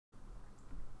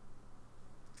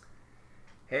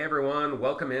Hey everyone,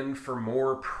 welcome in for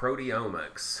more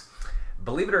proteomics.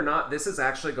 Believe it or not, this is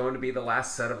actually going to be the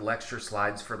last set of lecture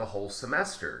slides for the whole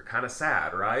semester. Kind of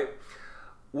sad, right?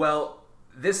 Well,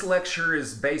 this lecture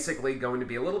is basically going to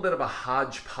be a little bit of a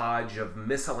hodgepodge of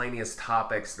miscellaneous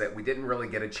topics that we didn't really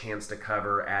get a chance to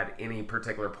cover at any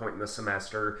particular point in the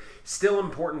semester. Still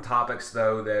important topics,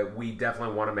 though, that we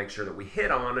definitely want to make sure that we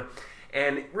hit on.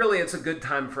 And really, it's a good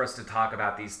time for us to talk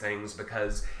about these things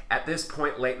because at this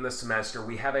point late in the semester,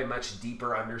 we have a much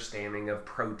deeper understanding of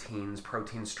proteins,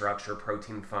 protein structure,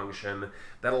 protein function,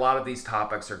 that a lot of these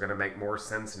topics are going to make more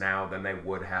sense now than they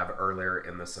would have earlier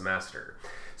in the semester.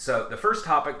 So the first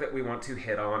topic that we want to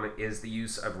hit on is the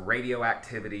use of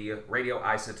radioactivity,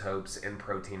 radioisotopes in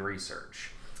protein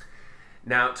research.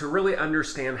 Now, to really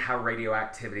understand how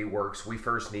radioactivity works, we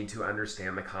first need to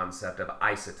understand the concept of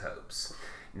isotopes.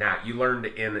 Now, you learned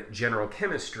in general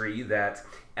chemistry that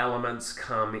elements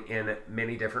come in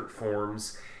many different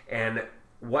forms, and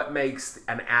what makes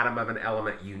an atom of an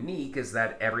element unique is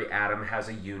that every atom has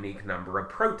a unique number of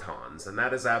protons, and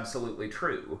that is absolutely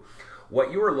true.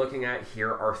 What you are looking at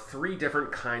here are three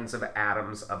different kinds of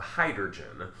atoms of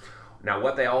hydrogen. Now,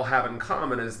 what they all have in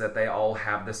common is that they all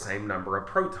have the same number of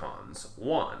protons,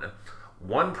 one.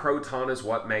 One proton is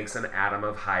what makes an atom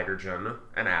of hydrogen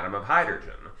an atom of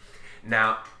hydrogen.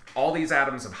 Now, all these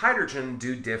atoms of hydrogen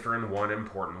do differ in one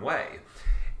important way.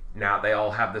 Now, they all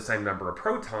have the same number of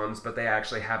protons, but they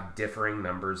actually have differing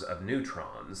numbers of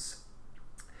neutrons.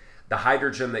 The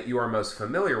hydrogen that you are most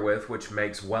familiar with, which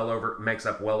makes up well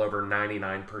over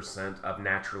 99% of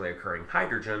naturally occurring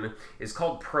hydrogen, is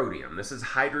called protium. This is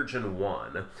hydrogen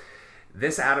 1.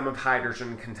 This atom of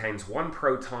hydrogen contains one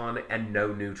proton and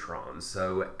no neutrons,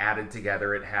 so added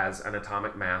together it has an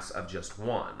atomic mass of just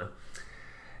 1.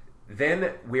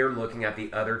 Then we're looking at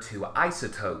the other two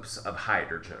isotopes of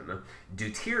hydrogen.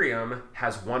 Deuterium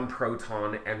has one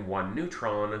proton and one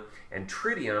neutron, and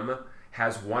tritium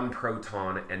has one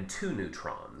proton and two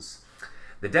neutrons.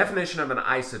 The definition of an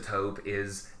isotope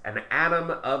is an atom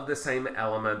of the same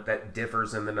element that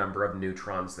differs in the number of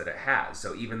neutrons that it has.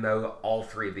 So even though all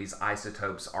three of these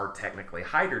isotopes are technically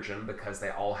hydrogen because they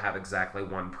all have exactly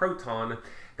one proton,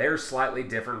 they're slightly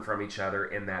different from each other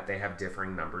in that they have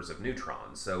differing numbers of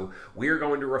neutrons. So we're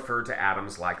going to refer to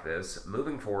atoms like this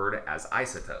moving forward as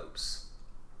isotopes.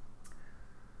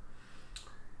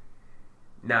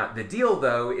 Now, the deal,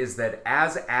 though, is that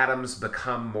as atoms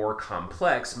become more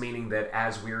complex, meaning that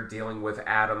as we're dealing with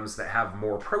atoms that have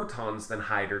more protons than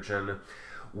hydrogen,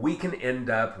 we can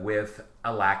end up with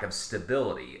a lack of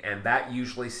stability, and that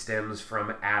usually stems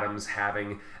from atoms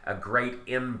having a great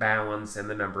imbalance in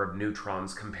the number of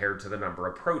neutrons compared to the number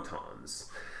of protons.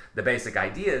 The basic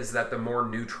idea is that the more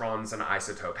neutrons an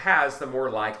isotope has, the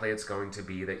more likely it's going to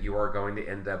be that you are going to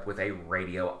end up with a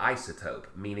radioisotope,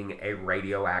 meaning a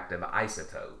radioactive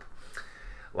isotope.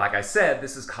 Like I said,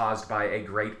 this is caused by a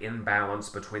great imbalance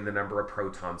between the number of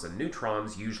protons and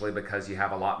neutrons, usually because you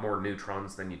have a lot more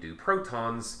neutrons than you do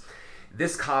protons.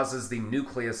 This causes the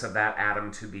nucleus of that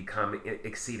atom to become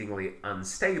exceedingly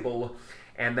unstable,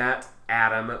 and that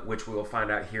atom, which we will find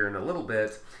out here in a little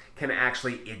bit, can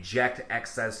actually eject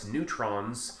excess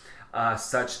neutrons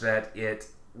such that it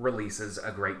releases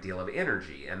a great deal of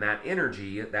energy. And that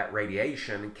energy, that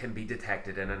radiation, can be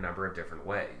detected in a number of different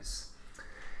ways.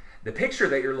 The picture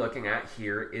that you're looking at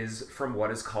here is from what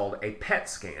is called a PET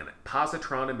scan,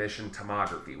 positron emission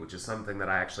tomography, which is something that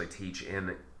I actually teach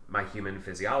in my human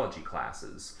physiology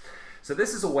classes. So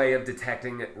this is a way of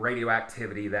detecting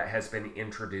radioactivity that has been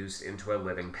introduced into a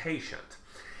living patient.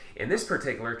 In this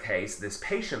particular case, this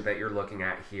patient that you're looking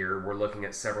at here, we're looking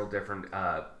at several different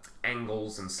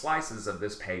angles and slices of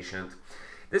this patient.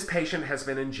 This patient has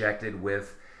been injected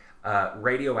with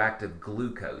radioactive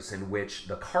glucose, in which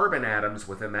the carbon atoms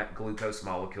within that glucose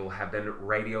molecule have been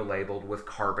radio-labeled with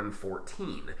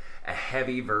carbon-14, a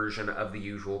heavy version of the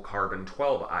usual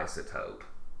carbon-12 isotope.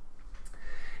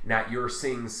 Now, you're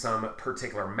seeing some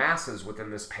particular masses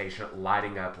within this patient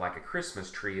lighting up like a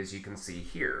Christmas tree, as you can see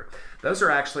here. Those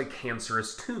are actually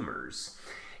cancerous tumors.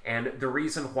 And the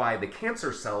reason why the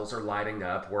cancer cells are lighting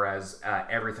up, whereas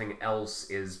everything else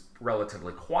is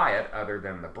relatively quiet other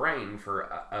than the brain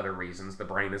for other reasons, the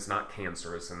brain is not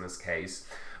cancerous in this case,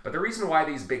 but the reason why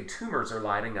these big tumors are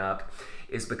lighting up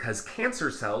is because cancer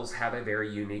cells have a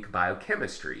very unique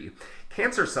biochemistry.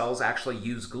 Cancer cells actually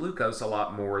use glucose a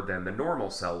lot more than the normal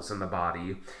cells in the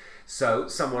body. So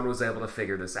someone was able to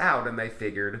figure this out, and they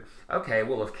figured, okay,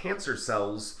 well, if cancer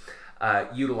cells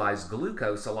utilize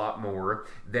glucose a lot more,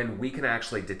 then we can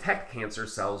actually detect cancer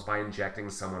cells by injecting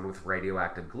someone with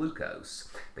radioactive glucose.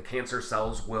 The cancer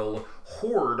cells will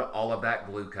hoard all of that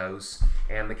glucose,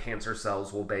 and the cancer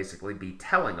cells will basically be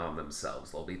telling on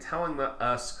themselves. They'll be telling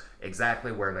us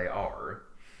exactly where they are.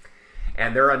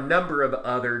 And there are a number of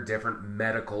other different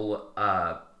medical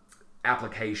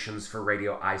applications for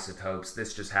radioisotopes.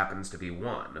 This just happens to be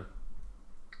one.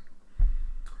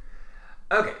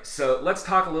 Okay, so let's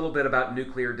talk a little bit about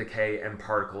nuclear decay and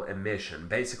particle emission.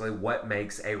 Basically, what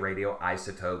makes a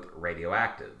radioisotope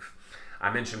radioactive?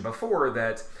 I mentioned before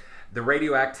that the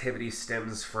radioactivity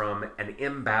stems from an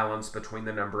imbalance between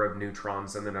the number of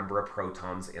neutrons and the number of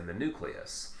protons in the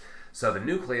nucleus. So the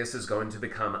nucleus is going to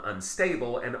become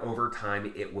unstable, and over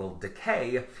time it will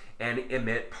decay and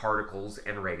emit particles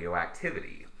and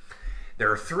radioactivity.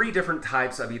 There are three different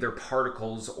types of either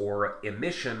particles or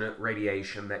emission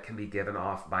radiation that can be given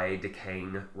off by a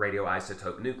decaying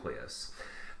radioisotope nucleus.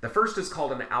 The first is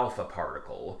called an alpha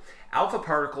particle. Alpha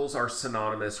particles are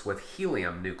synonymous with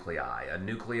helium nuclei. A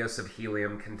nucleus of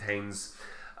helium contains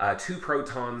 2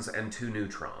 protons and 2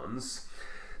 neutrons.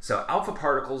 So alpha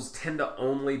particles tend to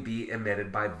only be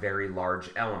emitted by very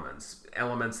large elements,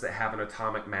 elements that have an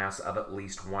atomic mass of at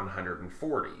least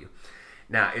 140.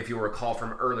 Now, if you'll recall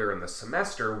from earlier in the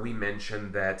semester, we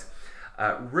mentioned that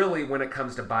really when it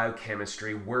comes to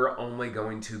biochemistry, we're only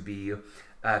going to be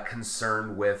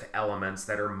concerned with elements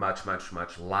that are much, much,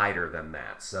 much lighter than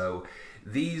that. So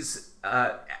these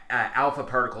alpha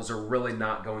particles are really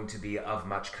not going to be of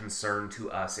much concern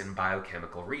to us in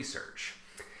biochemical research.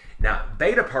 Now,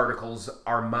 beta particles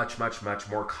are much, much, much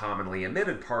more commonly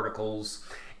emitted particles,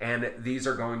 and these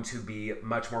are going to be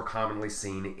much more commonly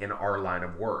seen in our line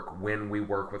of work when we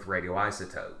work with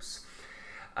radioisotopes.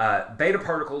 Beta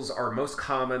particles are most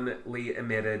commonly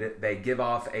emitted. They give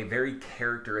off a very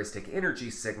characteristic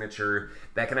energy signature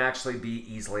that can actually be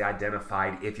easily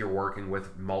identified if you're working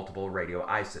with multiple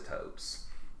radioisotopes.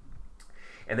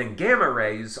 And then gamma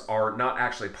rays are not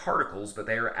actually particles, but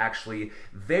they are actually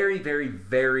very, very,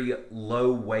 very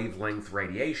low wavelength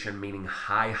radiation, meaning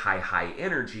high, high, high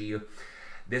energy.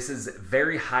 This is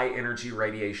very high energy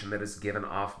radiation that is given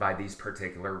off by these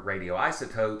particular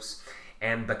radioisotopes.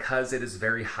 And because it is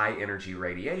very high energy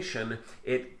radiation,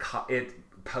 it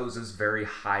poses very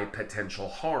high potential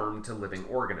harm to living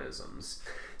organisms.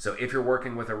 So if you're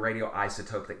working with a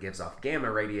radioisotope that gives off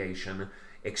gamma radiation,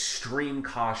 extreme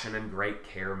caution and great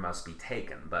care must be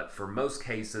taken. But for most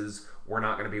cases, we're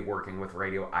not going to be working with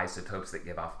radioisotopes that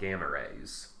give off gamma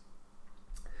rays.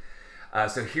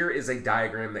 So here is a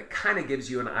diagram that kind of gives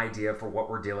you an idea for what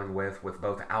we're dealing with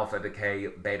both alpha decay,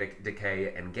 beta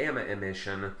decay, and gamma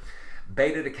emission.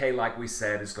 Beta decay, like we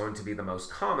said, is going to be the most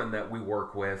common that we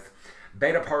work with.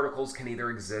 Beta particles can either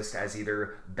exist as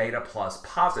either beta plus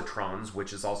positrons,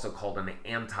 which is also called an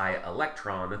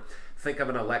anti-electron. Think of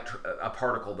a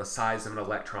particle the size of an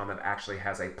electron that actually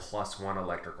has a +1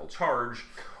 electrical charge,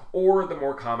 or the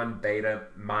more common beta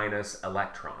minus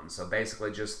electron. So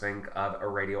basically just think of a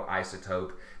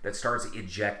radioisotope that starts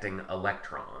ejecting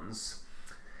electrons.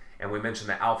 And we mentioned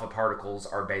that alpha particles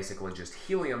are basically just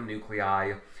helium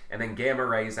nuclei, and then gamma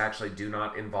rays actually do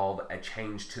not involve a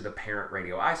change to the parent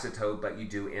radioisotope, but you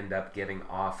do end up giving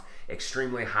off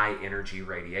extremely high energy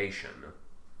radiation.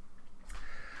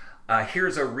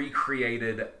 Here's a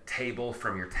recreated table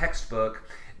from your textbook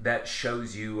that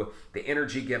shows you the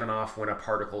energy given off when a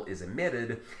particle is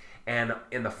emitted, and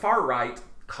in the far right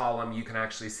column you can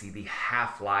actually see the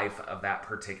half-life of that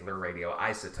particular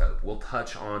radioisotope. We'll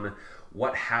touch on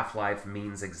what half-life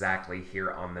means exactly here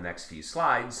on the next few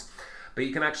slides, but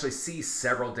you can actually see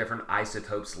several different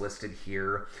isotopes listed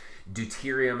here.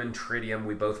 Deuterium and tritium,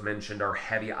 we both mentioned, are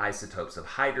heavy isotopes of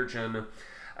hydrogen.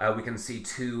 We can see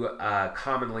 2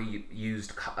 commonly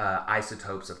used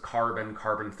isotopes of carbon,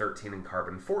 carbon-13 and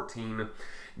carbon-14.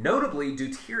 Notably,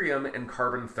 deuterium and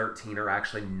carbon-13 are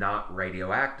actually not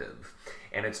radioactive.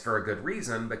 And it's for a good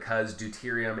reason, because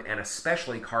deuterium and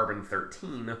especially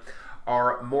carbon-13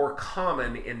 are more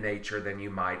common in nature than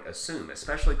you might assume,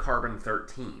 especially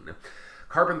carbon-13.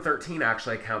 Carbon-13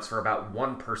 actually accounts for about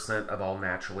 1% of all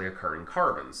naturally occurring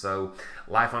carbon. So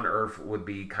life on Earth would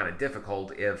be kind of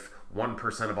difficult if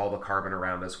 1% of all the carbon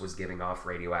around us was giving off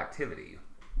radioactivity.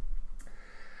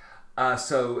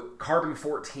 So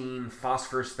carbon-14,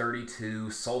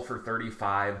 phosphorus-32,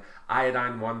 sulfur-35,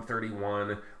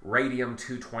 iodine-131,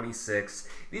 radium-226.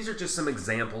 These are just some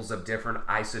examples of different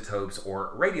isotopes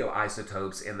or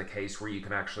radioisotopes in the case where you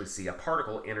can actually see a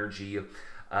particle energy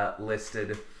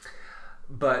listed.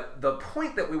 But the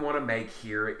point that we want to make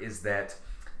here is that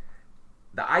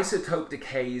the isotope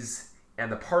decays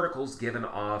and the particles given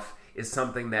off is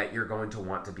something that you're going to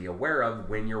want to be aware of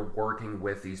when you're working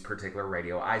with these particular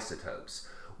radioisotopes.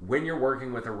 When you're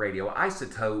working with a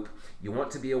radioisotope, you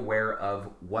want to be aware of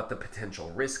what the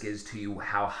potential risk is to you,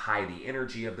 how high the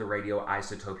energy of the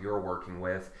radioisotope you're working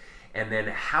with, and then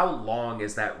how long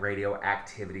is that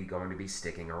radioactivity going to be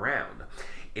sticking around.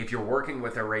 If you're working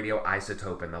with a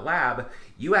radioisotope in the lab,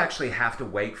 you actually have to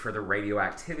wait for the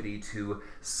radioactivity to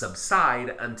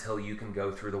subside until you can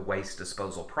go through the waste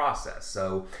disposal process.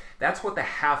 So that's what the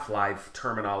half-life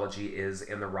terminology is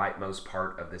in the rightmost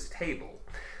part of this table.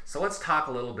 So let's talk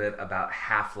a little bit about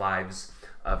half-lives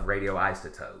of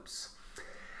radioisotopes.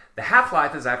 The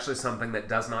half-life is actually something that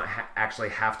does not actually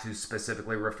have to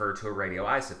specifically refer to a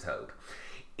radioisotope.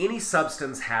 Any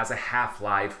substance has a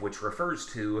half-life, which refers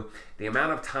to the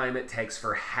amount of time it takes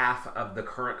for half of the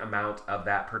current amount of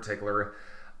that particular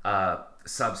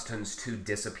substance to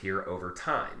disappear over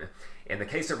time. In the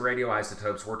case of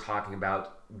radioisotopes, we're talking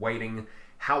about waiting.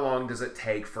 How long does it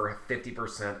take for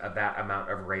 50% of that amount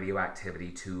of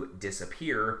radioactivity to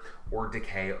disappear or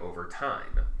decay over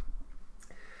time?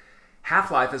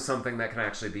 Half-life is something that can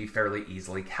actually be fairly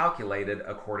easily calculated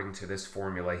according to this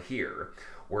formula here,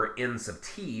 where n sub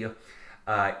t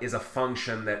is a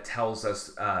function that tells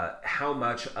us how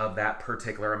much of that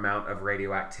particular amount of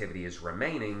radioactivity is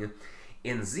remaining.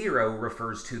 N0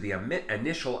 refers to the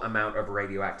initial amount of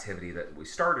radioactivity that we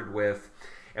started with,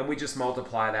 and we just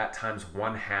multiply that times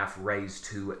 1/2 raised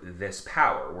to this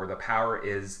power, where the power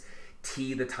is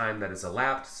t, the time that is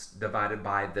elapsed, divided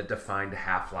by the defined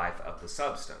half-life of the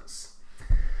substance.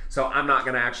 So I'm not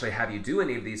going to actually have you do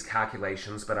any of these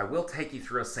calculations, but I will take you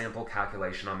through a sample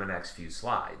calculation on the next few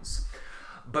slides.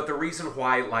 But the reason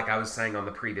why, like I was saying on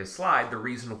the previous slide, the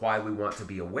reason why we want to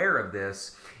be aware of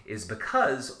this is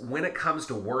because when it comes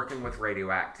to working with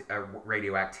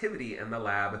radioactivity in the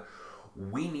lab,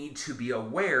 we need to be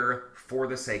aware, for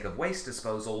the sake of waste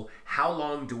disposal, how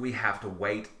long do we have to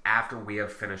wait after we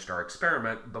have finished our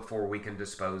experiment before we can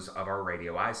dispose of our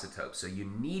radioisotope. So you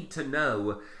need to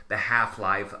know the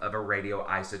half-life of a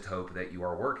radioisotope that you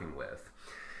are working with.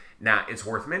 Now, it's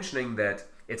worth mentioning that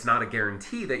it's not a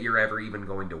guarantee that you're ever even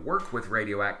going to work with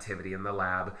radioactivity in the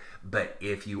lab, but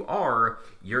if you are,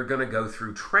 you're going to go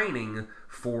through training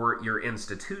for your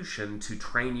institution to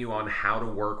train you on how to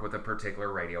work with a particular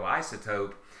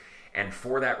radioisotope. And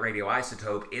for that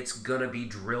radioisotope, it's going to be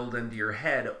drilled into your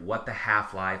head what the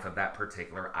half-life of that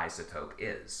particular isotope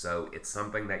is. So it's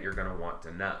something that you're going to want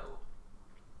to know.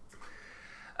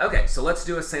 Okay, so let's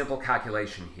do a sample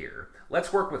calculation here.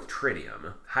 Let's work with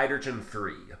tritium,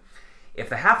 hydrogen-3. If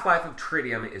the half-life of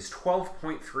tritium is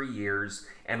 12.3 years,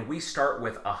 and we start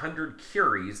with 100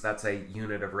 curies, that's a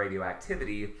unit of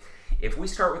radioactivity, if we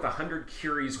start with 100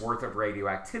 curies worth of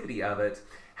radioactivity of it,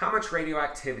 how much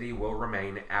radioactivity will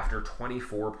remain after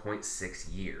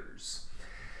 24.6 years?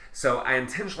 So I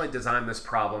intentionally designed this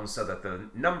problem so that the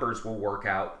numbers will work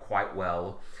out quite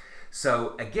well.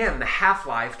 So again, the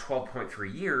half-life,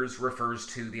 12.3 years, refers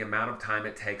to the amount of time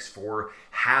it takes for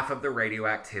half of the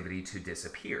radioactivity to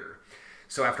disappear.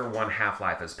 So after one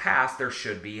half-life has passed, there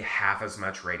should be half as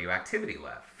much radioactivity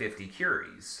left, 50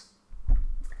 curies.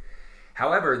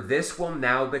 However, this will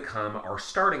now become our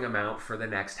starting amount for the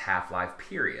next half-life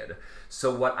period.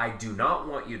 So what I do not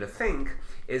want you to think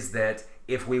is that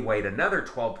if we wait another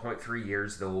 12.3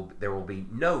 years, there will be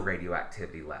no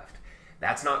radioactivity left.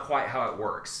 That's not quite how it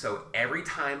works. So every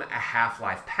time a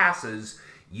half-life passes,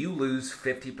 you lose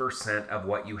 50% of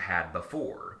what you had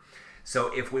before.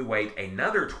 So if we wait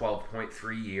another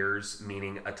 12.3 years,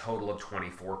 meaning a total of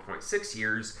 24.6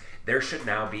 years, there should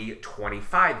now be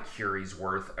 25 curies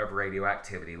worth of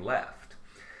radioactivity left.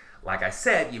 Like I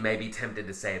said, you may be tempted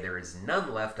to say there is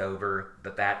none left over,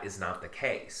 but that is not the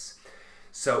case.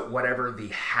 So whatever the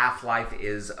half-life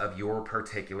is of your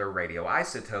particular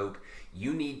radioisotope,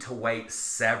 you need to wait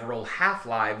several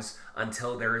half-lives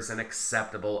until there is an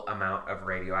acceptable amount of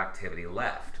radioactivity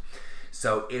left.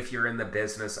 So if you're in the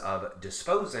business of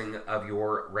disposing of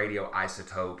your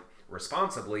radioisotope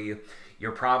responsibly,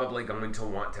 you're probably going to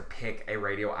want to pick a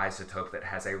radioisotope that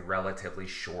has a relatively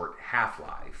short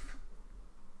half-life.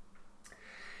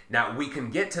 Now, we can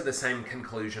get to the same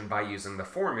conclusion by using the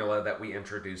formula that we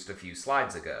introduced a few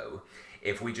slides ago.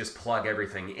 If we just plug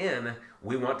everything in,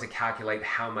 we want to calculate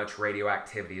how much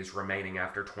radioactivity is remaining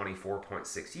after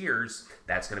 24.6 years.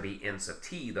 That's going to be n sub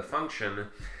t, the function.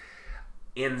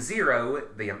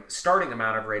 N0, the starting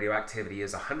amount of radioactivity,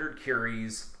 is 100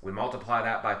 curies. We multiply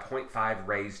that by 0.5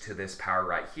 raised to this power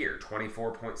right here.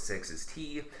 24.6 is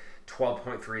t,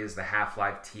 12.3 is the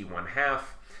half-life, t 1/2.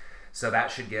 So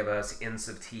that should give us n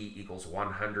sub t equals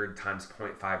 100 times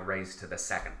 0.5 raised to the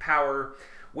second power,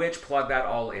 which, plug that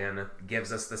all in,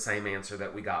 gives us the same answer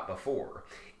that we got before.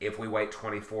 If we wait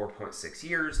 24.6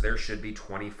 years, there should be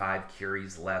 25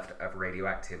 curies left of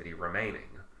radioactivity remaining.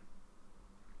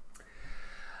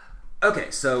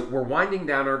 Okay, so we're winding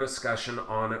down our discussion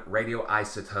on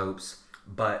radioisotopes,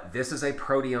 but this is a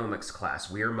proteomics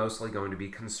class. We are mostly going to be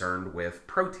concerned with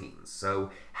proteins. So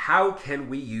how can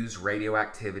we use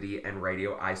radioactivity and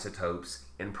radioisotopes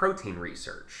in protein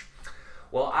research?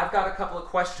 Well, I've got a couple of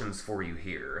questions for you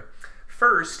here.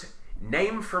 First,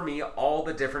 name for me all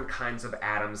the different kinds of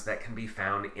atoms that can be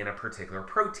found in a particular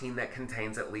protein that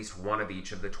contains at least one of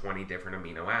each of the 20 different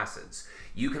amino acids.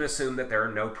 You can assume that there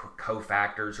are no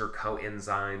cofactors or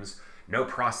coenzymes, no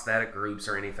prosthetic groups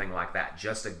or anything like that.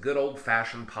 Just a good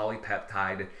old-fashioned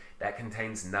polypeptide that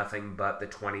contains nothing but the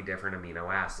 20 different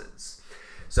amino acids.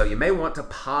 So you may want to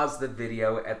pause the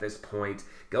video at this point.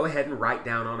 Go ahead and write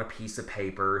down on a piece of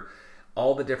paper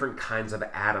all the different kinds of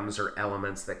atoms or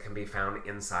elements that can be found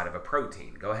inside of a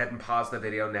protein. Go ahead and pause the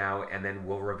video now, and then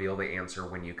we'll reveal the answer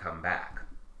when you come back.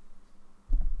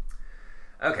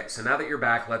 Okay, so now that you're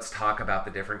back, let's talk about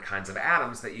the different kinds of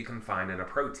atoms that you can find in a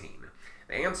protein.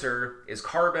 The answer is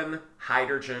carbon,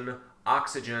 hydrogen,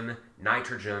 oxygen,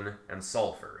 nitrogen, and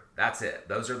sulfur. That's it.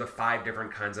 Those are the 5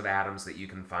 different kinds of atoms that you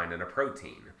can find in a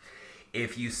protein.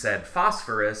 If you said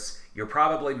phosphorus, you're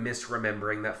probably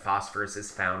misremembering that phosphorus is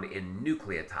found in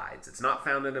nucleotides. It's not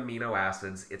found in amino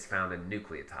acids, it's found in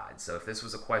nucleotides. So if this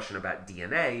was a question about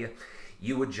DNA,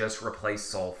 you would just replace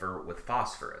sulfur with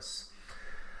phosphorus.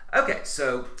 Okay,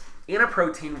 so in a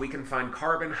protein we can find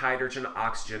carbon, hydrogen,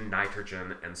 oxygen,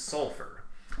 nitrogen, and sulfur.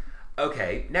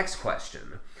 Okay, next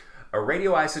question. A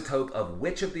radioisotope of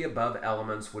which of the above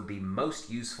elements would be most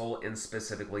useful in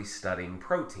specifically studying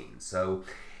proteins? So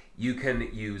you can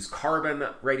use carbon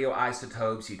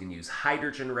radioisotopes, you can use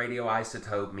hydrogen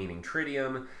radioisotope, meaning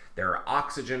tritium, there are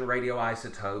oxygen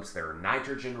radioisotopes, there are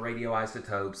nitrogen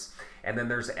radioisotopes, and then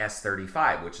there's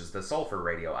S35, which is the sulfur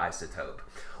radioisotope.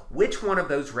 Which one of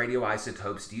those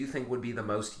radioisotopes do you think would be the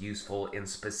most useful in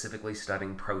specifically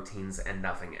studying proteins and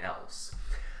nothing else?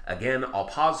 Again, I'll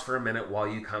pause for a minute while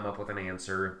you come up with an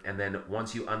answer, and then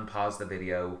once you unpause the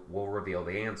video, we'll reveal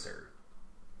the answer.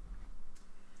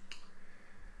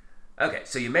 Okay,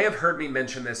 so you may have heard me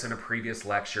mention this in a previous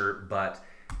lecture, but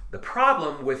the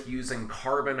problem with using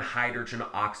carbon, hydrogen,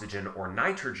 oxygen, or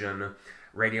nitrogen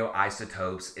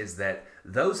radioisotopes is that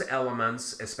those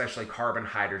elements, especially carbon,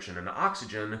 hydrogen, and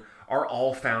oxygen, are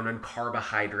all found in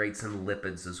carbohydrates and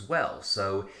lipids as well.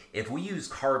 So if we use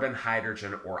carbon,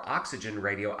 hydrogen, or oxygen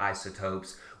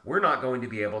radioisotopes, we're not going to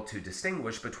be able to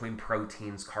distinguish between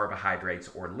proteins, carbohydrates,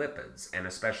 or lipids, and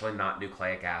especially not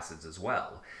nucleic acids as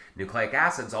well. Nucleic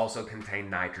acids also contain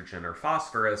nitrogen or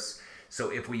phosphorus, so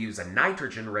if we use a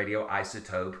nitrogen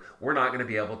radioisotope, we're not going to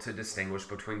be able to distinguish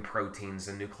between proteins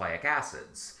and nucleic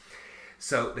acids.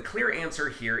 So the clear answer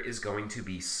here is going to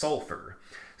be sulfur.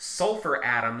 Sulfur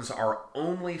atoms are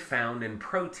only found in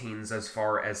proteins as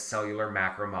far as cellular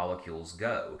macromolecules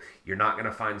go. You're not going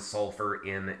to find sulfur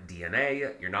in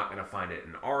DNA, you're not going to find it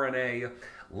in RNA,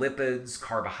 lipids,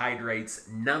 carbohydrates,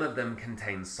 none of them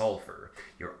contain sulfur.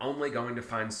 You're only going to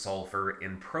find sulfur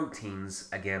in proteins,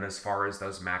 again, as far as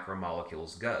those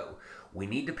macromolecules go. We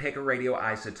need to pick a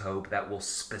radioisotope that will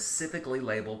specifically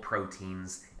label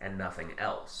proteins and nothing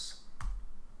else.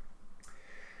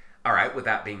 All right, with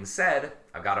that being said,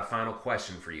 I've got a final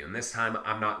question for you, and this time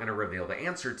I'm not going to reveal the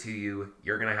answer to you.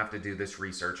 You're going to have to do this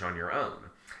research on your own.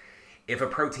 If a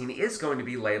protein is going to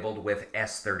be labeled with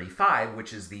S35,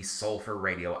 which is the sulfur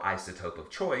radioisotope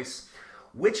of choice,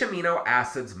 which amino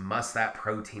acids must that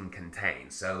protein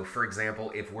contain? So, for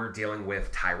example, if we're dealing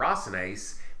with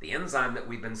tyrosinase, the enzyme that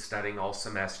we've been studying all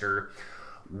semester,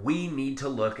 we need to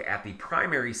look at the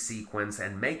primary sequence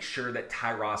and make sure that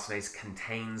tyrosinase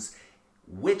contains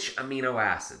which amino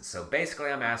acids. So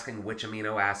basically I'm asking which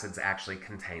amino acids actually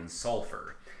contain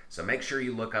sulfur. So make sure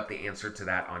you look up the answer to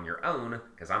that on your own,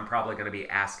 because I'm probably going to be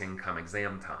asking come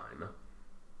exam time.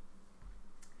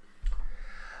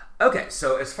 Okay,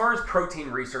 so as far as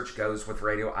protein research goes with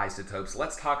radioisotopes,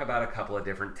 let's talk about a couple of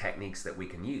different techniques that we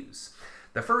can use.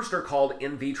 The first are called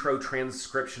in vitro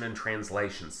transcription and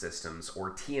translation systems,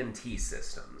 or TNT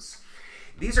systems.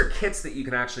 These are kits that you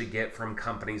can actually get from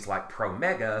companies like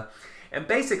Promega, and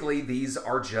basically these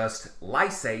are just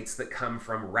lysates that come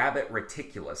from rabbit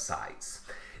reticulocytes.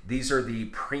 These are the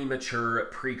premature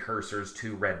precursors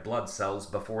to red blood cells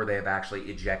before they have actually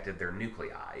ejected their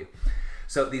nuclei.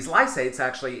 So these lysates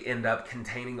actually end up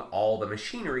containing all the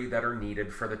machinery that are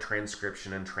needed for the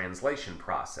transcription and translation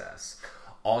process.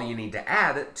 All you need to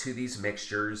add to these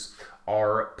mixtures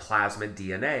are plasmid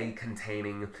DNA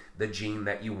containing the gene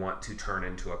that you want to turn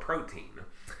into a protein.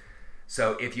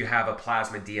 So if you have a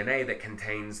plasmid DNA that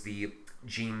contains the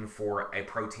gene for a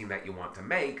protein that you want to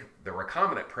make, the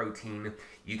recombinant protein,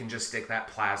 you can just stick that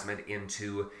plasmid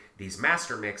into these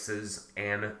master mixes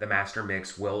and the master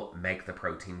mix will make the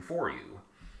protein for you.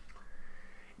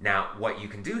 Now, what you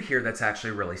can do here that's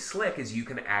actually really slick is you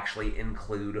can actually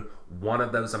include one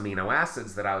of those amino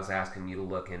acids that I was asking you to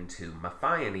look into,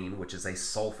 methionine, which is a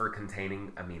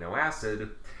sulfur-containing amino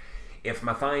acid. If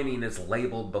methionine is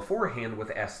labeled beforehand with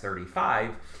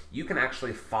S35, you can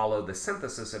actually follow the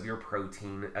synthesis of your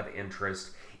protein of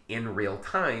interest in real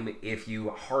time if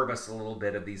you harvest a little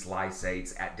bit of these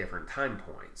lysates at different time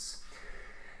points.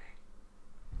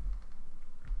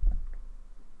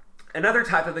 Another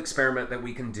type of experiment that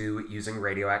we can do using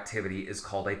radioactivity is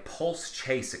called a pulse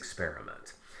chase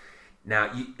experiment.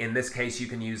 Now, in this case, you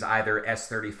can use either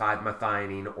S35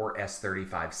 methionine or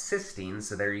S35 cysteine.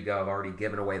 So there you go. I've already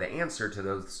given away the answer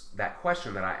to that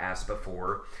question that I asked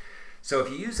before. So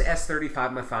if you use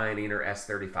S35 methionine or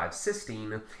S35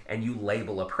 cysteine and you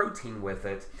label a protein with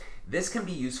it, this can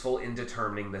be useful in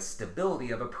determining the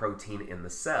stability of a protein in the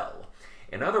cell.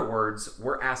 In other words,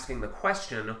 we're asking the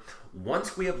question,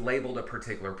 once we have labeled a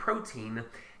particular protein,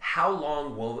 how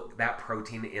long will that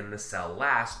protein in the cell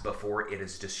last before it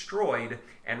is destroyed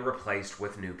and replaced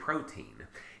with new protein?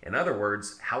 In other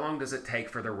words, how long does it take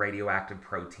for the radioactive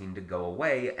protein to go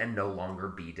away and no longer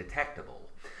be detectable?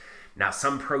 Now,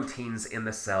 some proteins in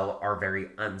the cell are very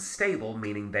unstable,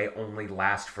 meaning they only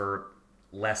last for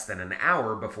less than an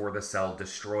hour before the cell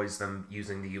destroys them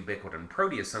using the ubiquitin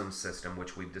proteasome system,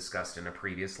 which we've discussed in a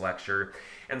previous lecture.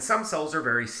 And some cells are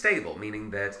very stable,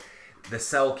 meaning that the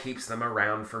cell keeps them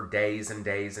around for days and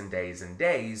days and days and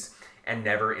days and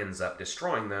never ends up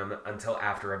destroying them until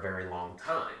after a very long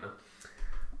time.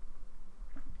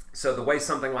 So the way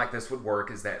something like this would work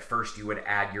is that first you would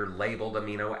add your labeled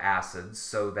amino acids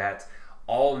so that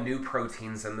all new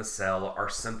proteins in the cell are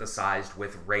synthesized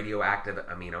with radioactive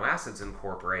amino acids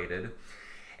incorporated.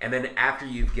 And then after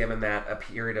you've given that a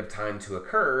period of time to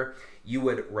occur, you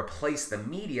would replace the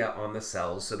media on the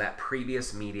cells. So that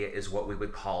previous media is what we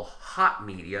would call hot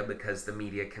media because the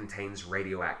media contains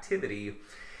radioactivity.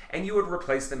 And you would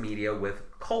replace the media with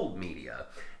cold media.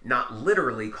 Not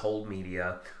literally cold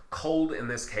media. Cold in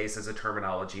this case is a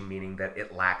terminology meaning that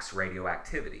it lacks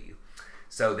radioactivity.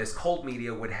 So this cold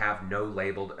media would have no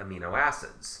labeled amino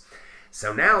acids.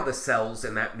 So now the cells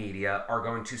in that media are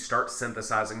going to start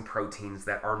synthesizing proteins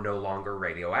that are no longer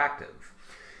radioactive.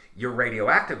 Your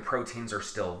radioactive proteins are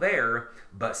still there,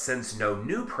 but since no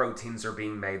new proteins are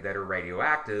being made that are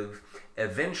radioactive,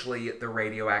 eventually the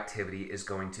radioactivity is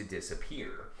going to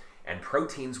disappear. And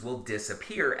proteins will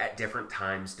disappear at different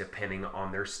times depending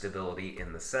on their stability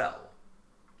in the cell.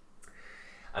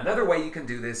 Another way you can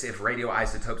do this if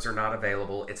radioisotopes are not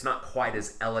available, it's not quite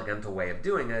as elegant a way of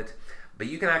doing it, but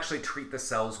you can actually treat the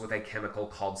cells with a chemical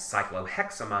called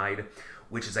cyclohexamide,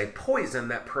 which is a poison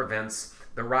that prevents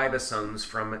the ribosomes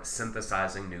from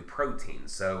synthesizing new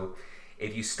proteins. So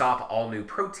if you stop all new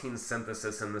protein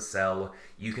synthesis in the cell,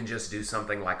 you can just do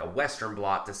something like a Western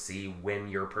blot to see when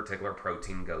your particular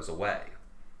protein goes away.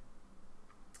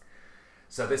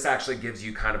 So this actually gives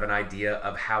you kind of an idea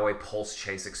of how a pulse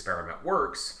chase experiment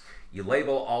works. You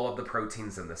label all of the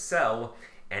proteins in the cell,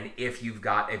 and if you've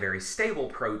got a very stable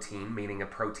protein, meaning a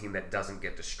protein that doesn't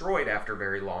get destroyed after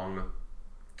very long,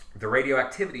 the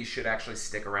radioactivity should actually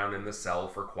stick around in the cell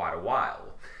for quite a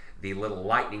while. The little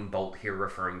lightning bolt here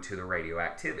referring to the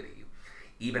radioactivity.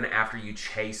 Even after you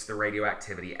chase the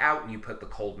radioactivity out and you put the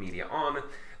cold media on,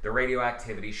 the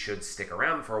radioactivity should stick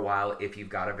around for a while if you've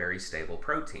got a very stable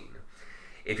protein.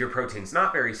 If your protein's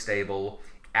not very stable,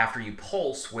 after you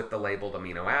pulse with the labeled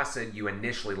amino acid, you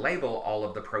initially label all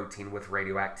of the protein with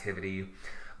radioactivity,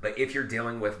 but if you're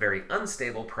dealing with very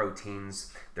unstable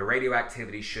proteins, the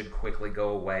radioactivity should quickly go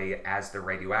away as the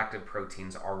radioactive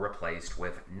proteins are replaced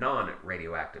with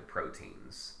non-radioactive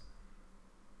proteins.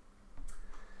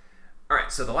 All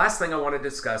right, so the last thing I want to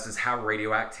discuss is how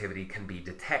radioactivity can be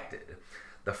detected.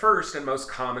 The first and most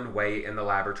common way in the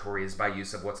laboratory is by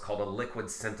use of what's called a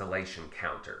liquid scintillation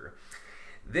counter.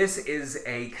 This is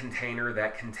a container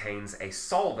that contains a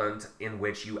solvent in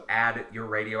which you add your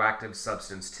radioactive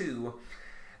substance to.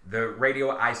 The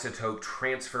radioisotope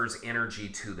transfers energy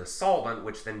to the solvent,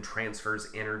 which then transfers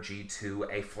energy to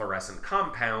a fluorescent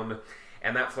compound,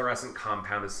 and that fluorescent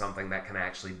compound is something that can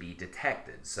actually be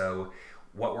detected. So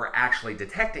what we're actually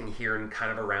detecting here in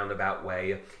kind of a roundabout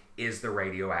way is the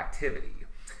radioactivity.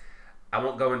 I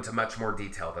won't go into much more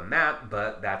detail than that,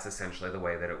 but that's essentially the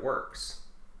way that it works.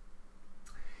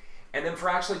 And then for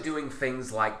actually doing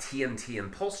things like TNT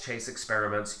and pulse chase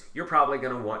experiments, you're probably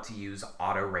going to want to use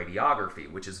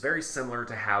autoradiography, which is very similar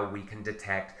to how we can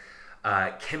detect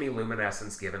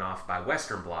chemiluminescence given off by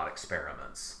Western blot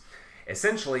experiments.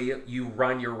 Essentially, you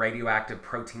run your radioactive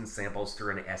protein samples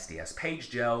through an SDS page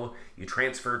gel, you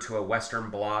transfer to a Western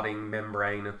blotting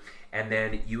membrane, and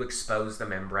then you expose the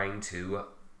membrane to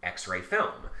X-ray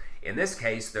film. In this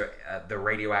case, the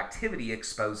radioactivity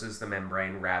exposes the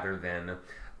membrane rather than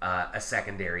a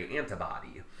secondary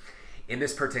antibody. In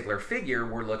this particular figure,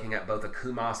 we're looking at both a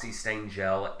Kumasi stain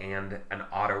gel and an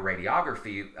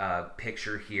autoradiography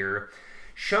picture here,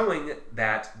 showing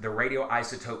that the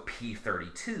radioisotope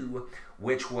P32,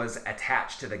 which was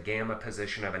attached to the gamma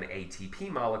position of an ATP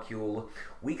molecule,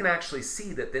 we can actually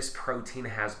see that this protein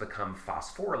has become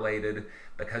phosphorylated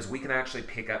because we can actually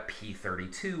pick up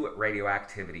P32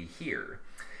 radioactivity here.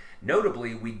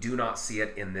 Notably, we do not see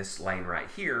it in this lane right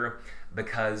here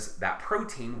because that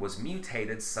protein was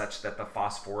mutated such that the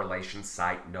phosphorylation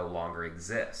site no longer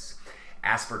exists.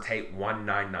 Aspartate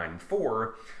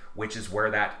 1994, which is where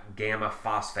that gamma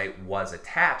phosphate was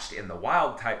attached in the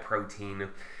wild-type protein,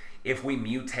 if we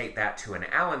mutate that to an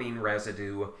alanine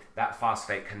residue, that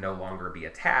phosphate can no longer be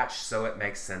attached, so it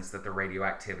makes sense that the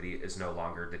radioactivity is no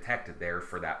longer detected there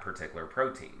for that particular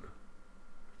protein.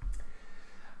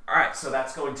 Alright, so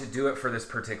that's going to do it for this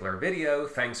particular video.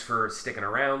 Thanks for sticking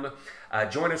around.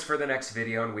 Join us for the next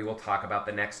video and we will talk about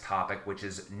the next topic, which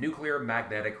is nuclear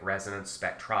magnetic resonance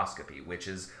spectroscopy, which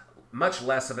is much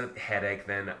less of a headache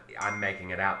than I'm making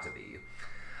it out to be.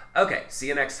 Okay, see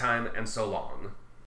you next time, and so long.